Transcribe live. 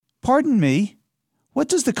Pardon me, what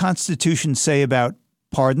does the Constitution say about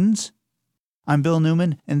pardons? I'm Bill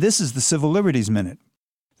Newman, and this is the Civil Liberties Minute.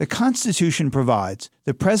 The Constitution provides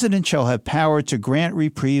the President shall have power to grant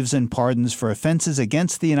reprieves and pardons for offenses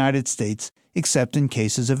against the United States, except in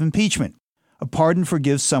cases of impeachment. A pardon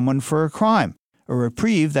forgives someone for a crime. A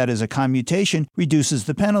reprieve, that is a commutation, reduces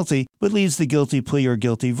the penalty, but leaves the guilty plea or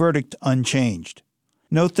guilty verdict unchanged.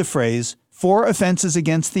 Note the phrase, for offenses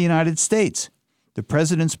against the United States. The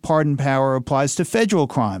President's pardon power applies to federal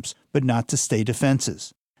crimes, but not to state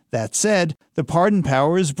offenses. That said, the pardon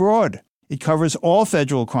power is broad. It covers all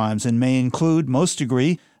federal crimes and may include, most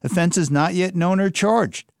degree, offenses not yet known or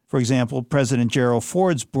charged. For example, President Gerald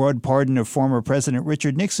Ford's broad pardon of former President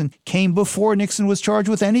Richard Nixon came before Nixon was charged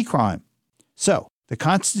with any crime. So, the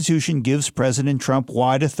Constitution gives President Trump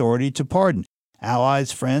wide authority to pardon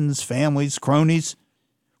allies, friends, families, cronies,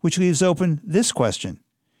 which leaves open this question.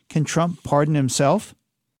 Can Trump pardon himself?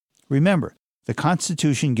 Remember, the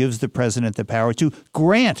Constitution gives the president the power to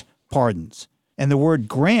grant pardons, and the word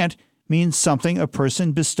grant means something a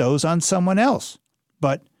person bestows on someone else.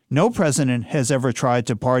 But no president has ever tried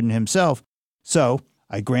to pardon himself, so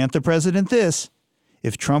I grant the president this.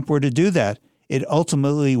 If Trump were to do that, it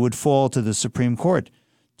ultimately would fall to the Supreme Court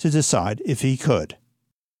to decide if he could.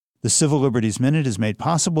 The Civil Liberties Minute is made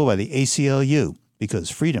possible by the ACLU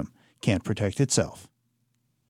because freedom can't protect itself.